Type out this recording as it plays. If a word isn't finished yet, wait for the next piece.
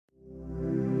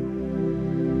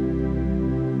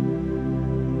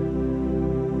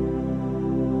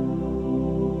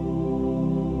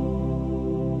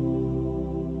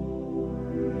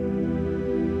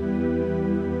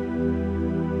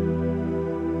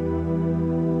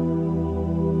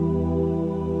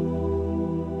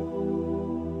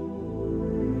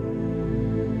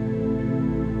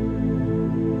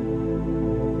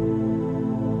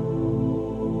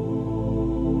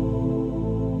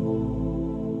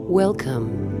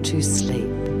Welcome to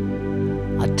sleep,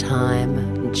 a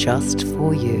time just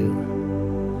for you.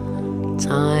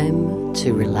 Time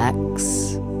to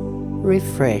relax,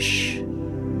 refresh,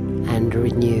 and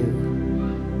renew.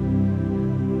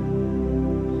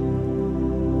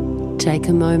 Take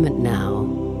a moment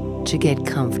now to get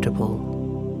comfortable.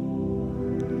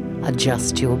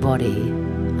 Adjust your body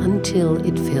until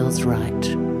it feels right.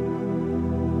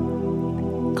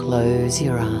 Close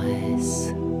your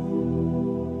eyes.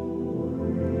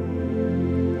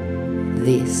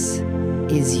 This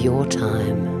is your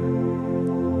time.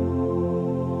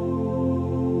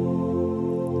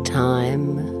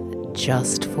 Time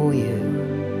just for you.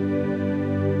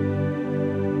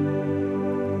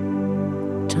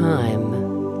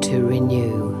 Time to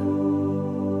renew.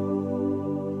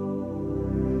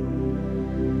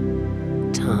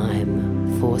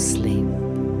 Time for sleep.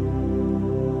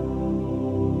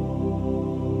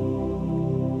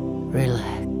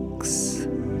 Relax.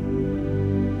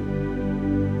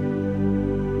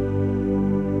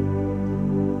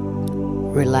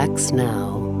 Relax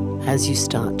now as you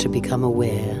start to become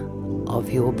aware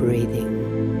of your breathing.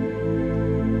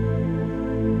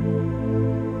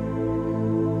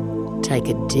 Take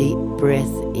a deep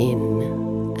breath in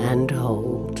and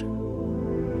hold.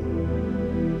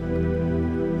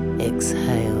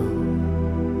 Exhale.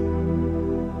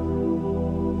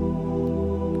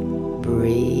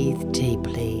 Breathe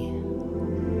deeply,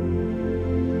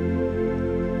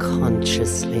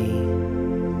 consciously,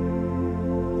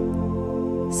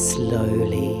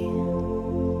 slowly.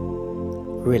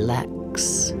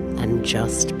 Relax and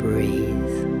just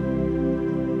breathe.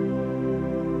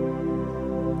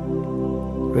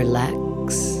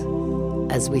 Relax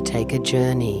as we take a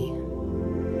journey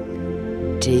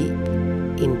deep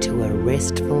into a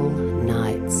restful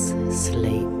night's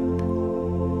sleep.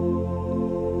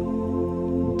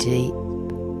 Deep,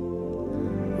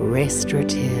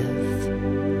 restorative,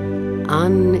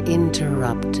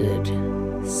 uninterrupted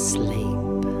sleep.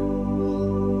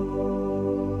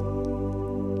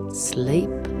 Sleep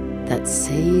that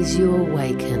sees you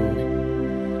awaken,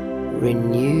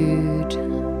 renewed,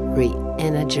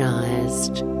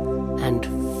 re-energized, and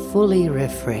fully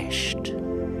refreshed.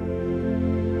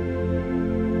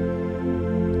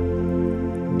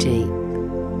 Deep,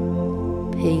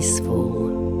 peaceful,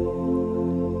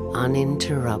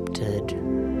 uninterrupted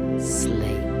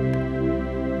sleep.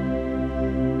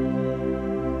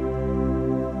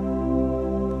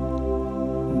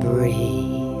 Breathe.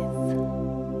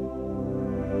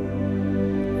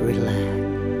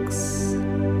 Relax.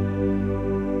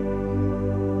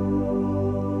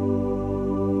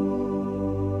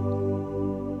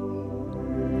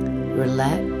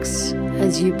 Relax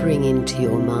as you bring into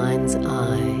your mind's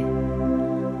eye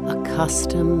a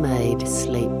custom-made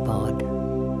sleep pod.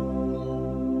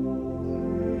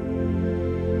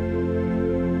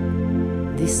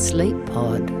 This sleep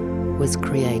pod was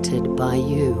created by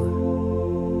you,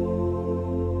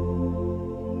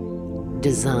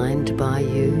 designed by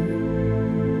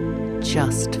you,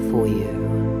 just for you,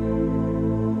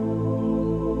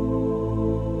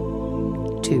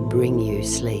 to bring you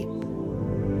sleep.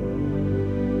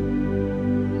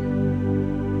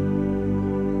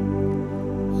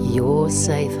 Your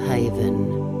safe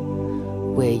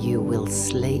haven, where you will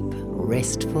sleep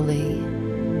restfully,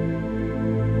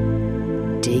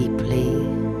 deeply,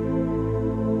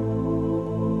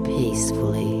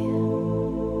 peacefully.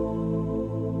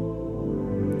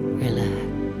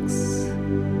 Relax.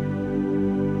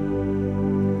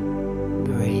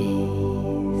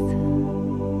 Breathe.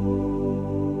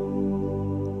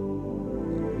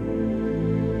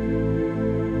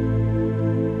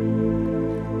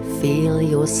 Feel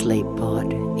your sleep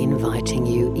pod inviting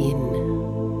you in,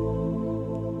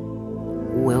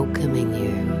 welcoming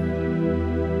you,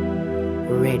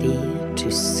 ready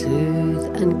to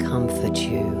soothe and comfort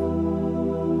you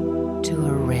to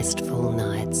a restful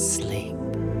night's sleep.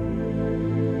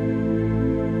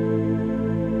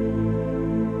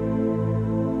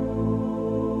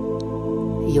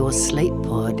 Your sleep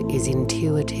pod is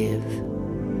intuitive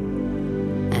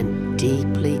and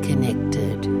deeply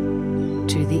connected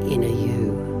to the inner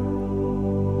you.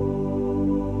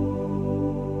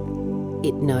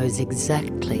 It knows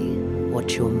exactly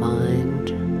what your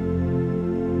mind,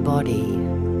 body,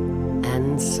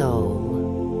 and soul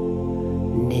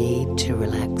need to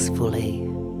relax fully,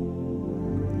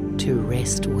 to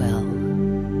rest well,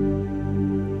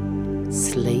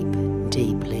 sleep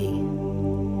deeply,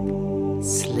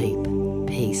 sleep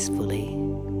peacefully,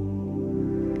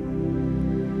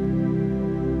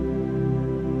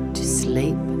 to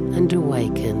sleep and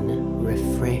awaken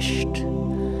refreshed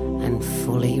and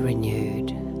fully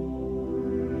renewed.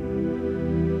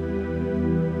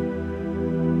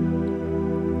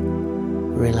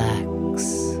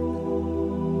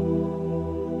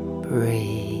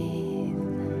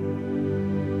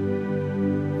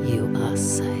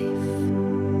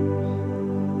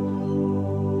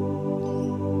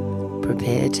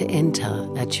 prepare to enter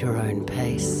at your own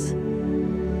pace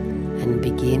and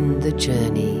begin the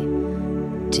journey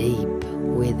deep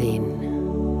within,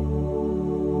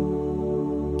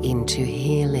 into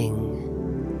healing,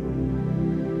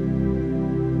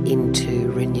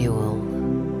 into renewal,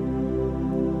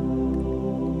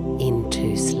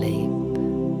 into sleep.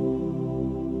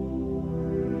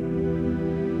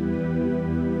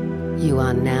 You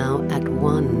are now at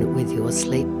one with your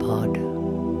sleep pod,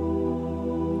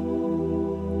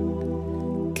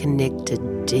 connected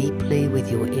deeply with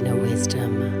your inner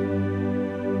wisdom,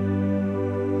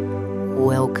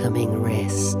 welcoming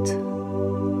rest,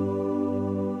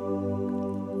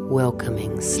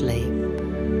 welcoming sleep.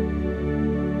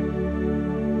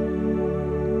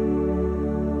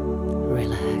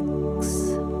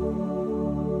 Relax.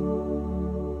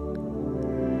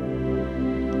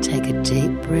 Take a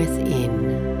deep breath in,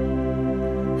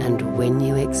 and when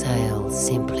you exhale,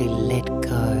 simply let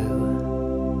go.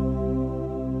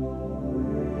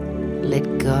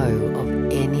 Let go of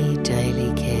any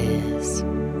daily cares,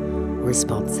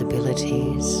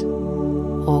 responsibilities,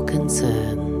 or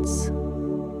concerns.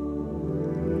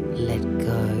 Let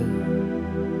go.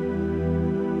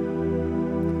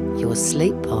 Your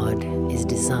sleep pod is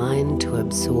designed to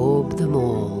absorb them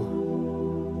all,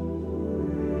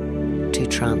 to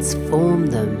transform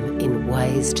them in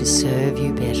ways to serve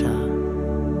you better.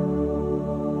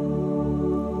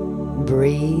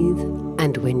 Breathe,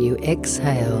 and when you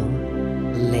exhale,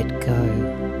 let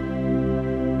go.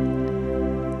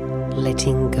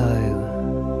 Letting go,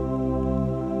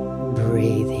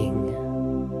 breathing,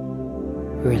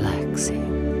 relaxing.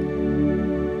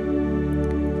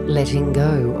 Letting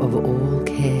go of all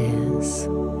cares,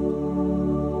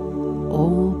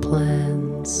 all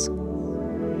plans,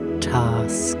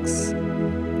 tasks,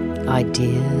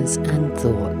 ideas and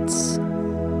thoughts.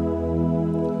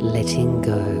 Letting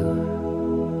go.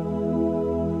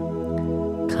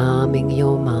 Calming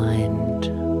your mind,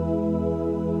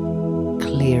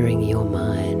 clearing your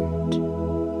mind.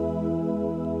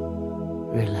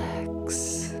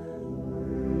 Relax.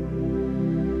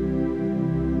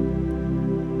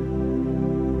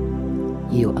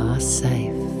 You are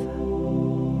safe.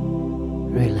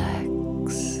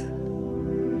 Relax.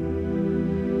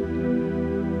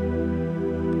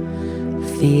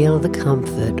 Feel the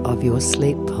comfort of your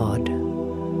sleep pod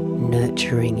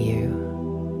nurturing you,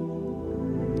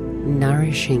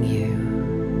 nourishing you.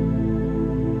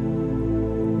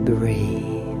 Breathe.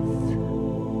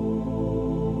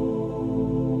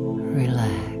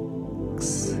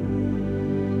 Relax.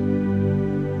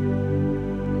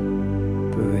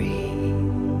 Breathe.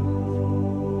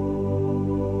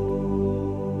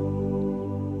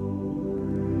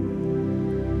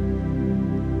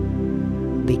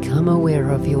 Become aware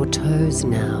of your toes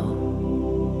now.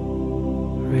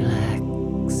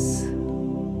 Relax.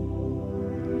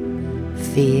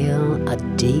 Feel a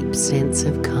deep sense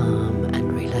of calm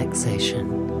and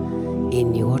relaxation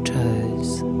in your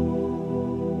toes,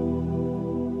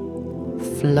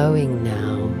 flowing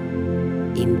now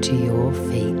into your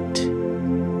feet.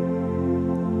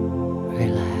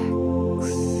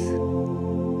 Relax.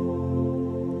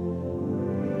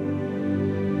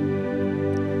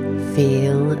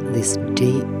 Feel this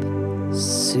deep,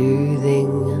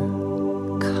 soothing,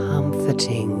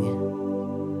 comforting,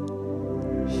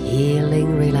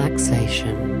 healing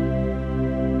relaxation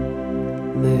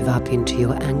move up into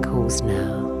your ankles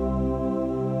now.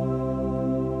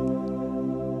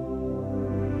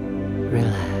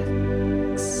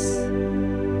 Relax.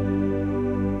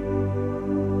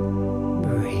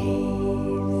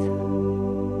 Breathe.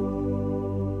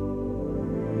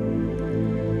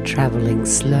 Traveling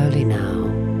slowly now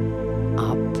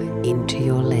up into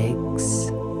your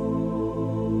legs,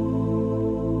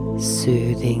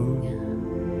 soothing,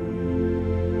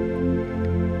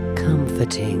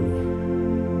 comforting,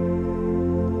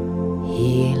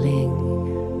 healing,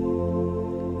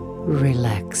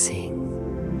 relaxing,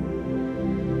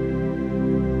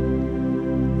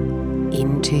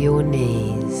 into your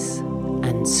knees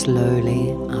and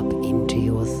slowly up into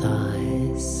your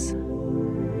thighs.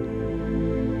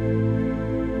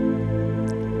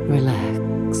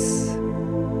 Relax.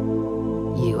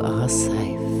 You are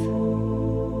safe.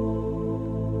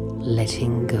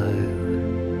 Letting go.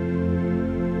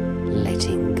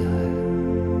 Letting go.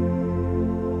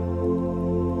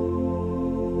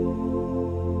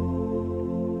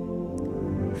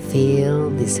 Feel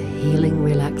this healing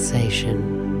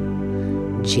relaxation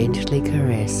gently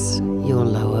caress your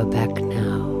lower back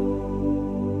now.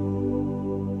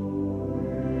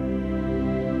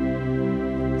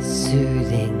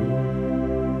 Soothing,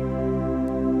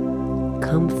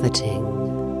 comforting,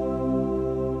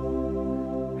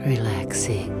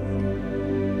 relaxing,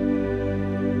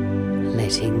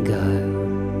 letting go.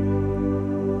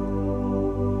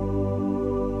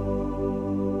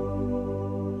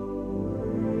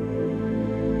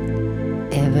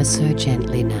 Ever so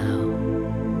gently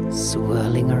now,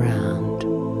 swirling around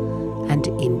and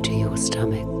into your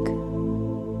stomach,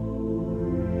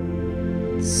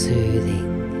 soothing,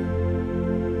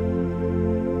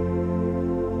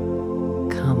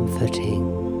 comforting,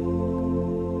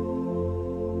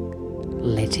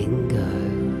 letting go.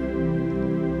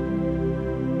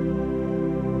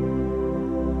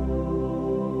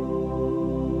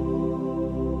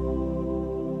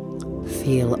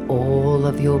 Feel all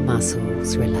of your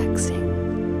muscles relaxing,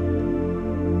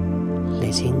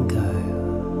 letting go,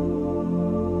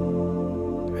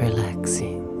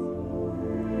 relaxing,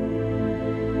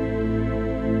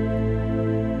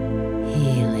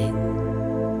 healing,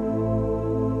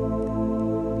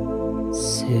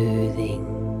 soothing,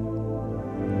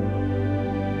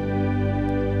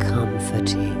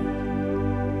 comforting,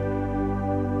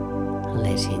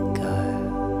 letting go.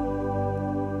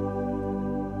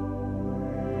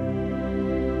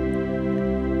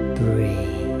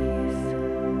 Breathe.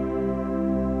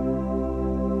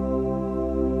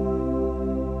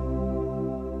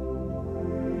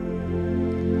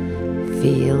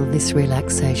 Feel this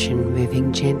relaxation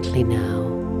moving gently now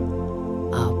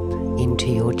up into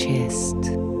your chest,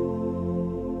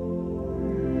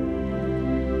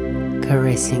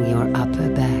 caressing your upper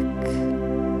back,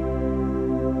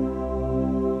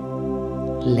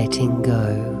 letting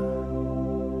go,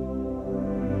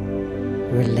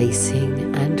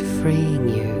 releasing and freeing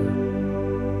you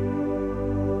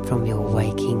from your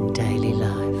waking daily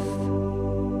life,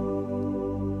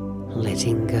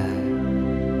 letting go.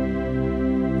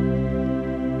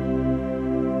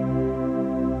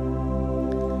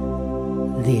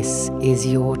 This is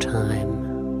your time.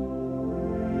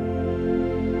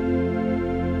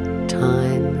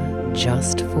 Time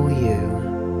just for you.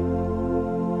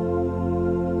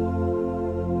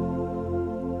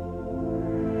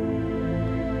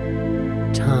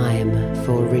 Time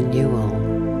for renewal.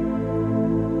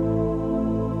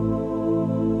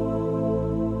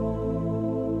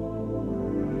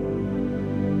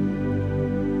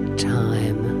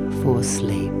 Time for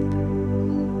sleep.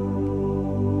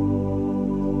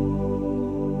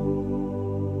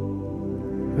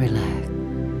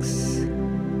 Relax.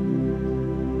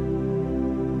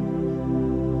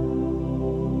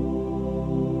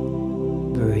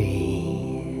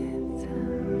 Breathe.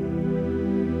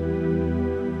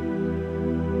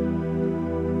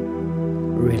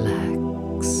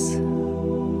 Relax.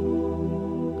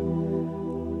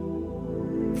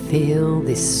 Feel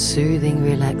this soothing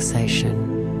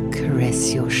relaxation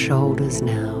caress your shoulders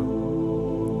now,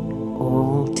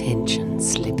 all tension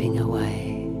slipping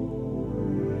away,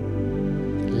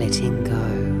 letting go,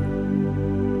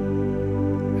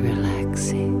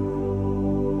 relaxing,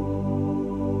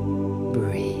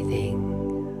 breathing.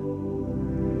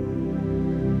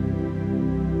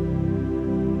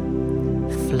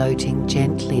 Floating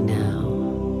gently now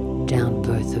down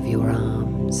both of your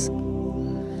arms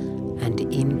and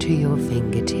into your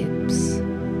fingertips.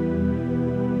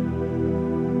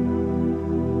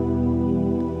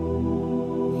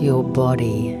 Your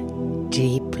body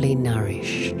deeply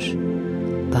nourished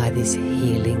by this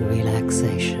healing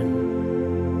relaxation.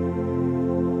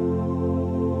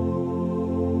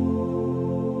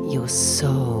 Your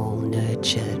soul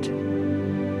nurtured.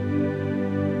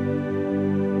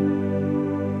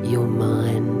 Your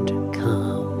mind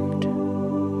calmed.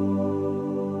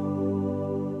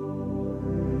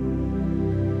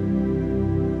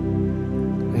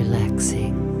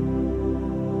 Relaxing,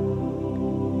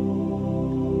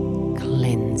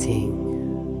 cleansing,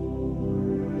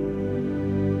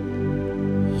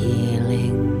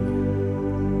 healing,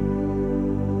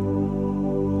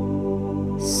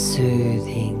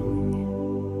 soothing,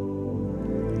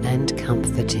 and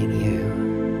comforting you.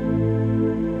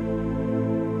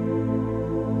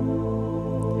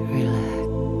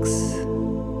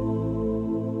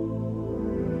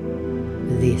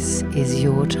 This is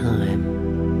your time.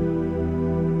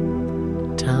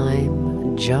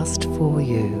 Time just for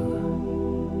you.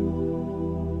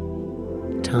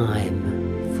 Time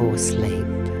for sleep.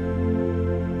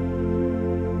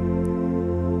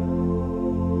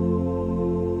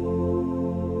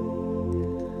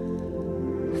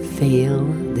 Feel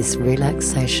this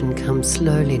relaxation come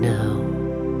slowly now,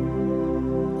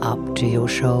 up to your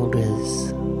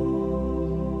shoulders,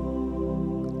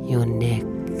 your neck,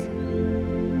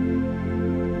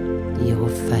 your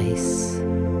face,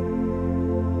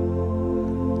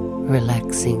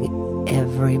 relaxing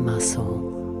every muscle,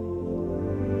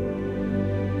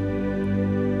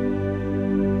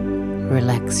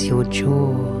 Relax your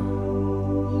jaw.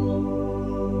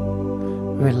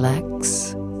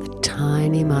 Relax the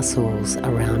tiny muscles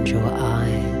around your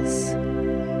eyes.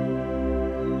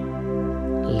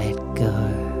 Let go.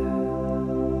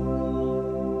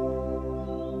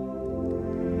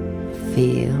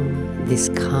 Feel this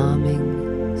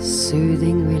calming,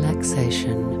 soothing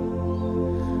relaxation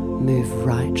move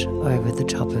right over the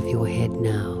top of your head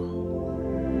now.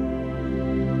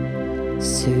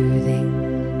 Soothing,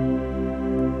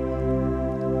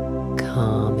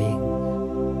 calming,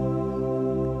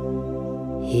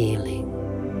 healing.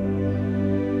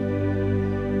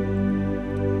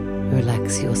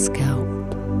 Relax your scalp.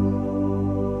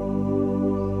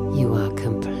 You are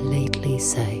completely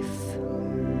safe.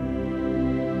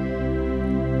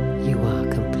 You are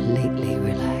completely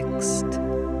relaxed.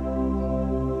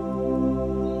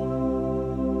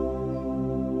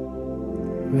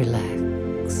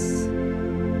 Relax.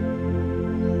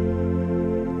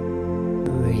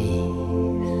 Breathe.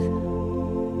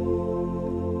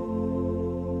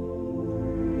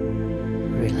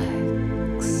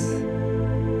 Relax.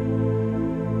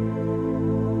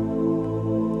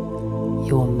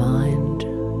 Your mind,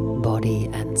 body,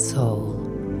 and soul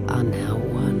are now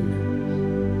one.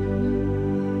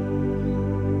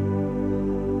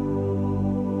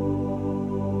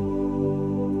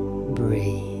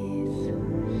 Breathe.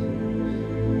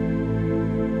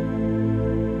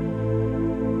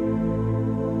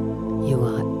 You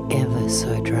are ever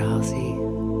so drowsy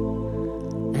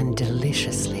and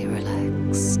deliciously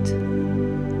relaxed,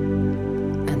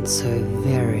 and so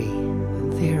very,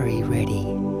 very ready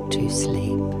to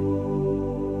sleep.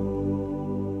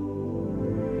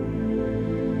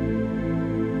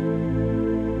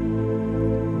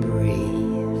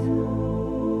 Breathe.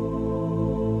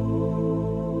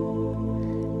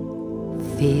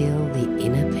 Feel the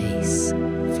inner peace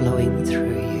flowing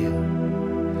through you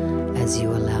as you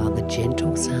allow the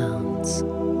gentle sounds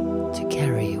to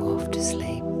carry you off to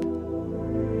sleep.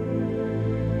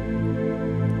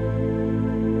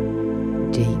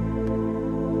 Deep,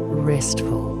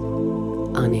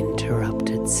 restful,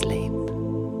 uninterrupted sleep,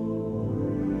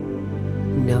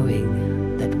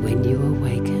 knowing that when you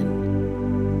awaken,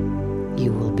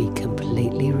 you will be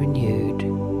completely renewed,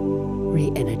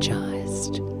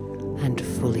 re-energized, and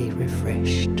fully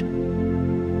refreshed.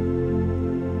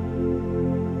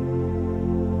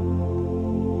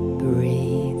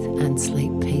 Breathe and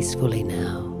sleep peacefully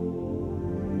now.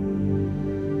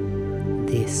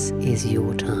 This is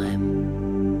your time.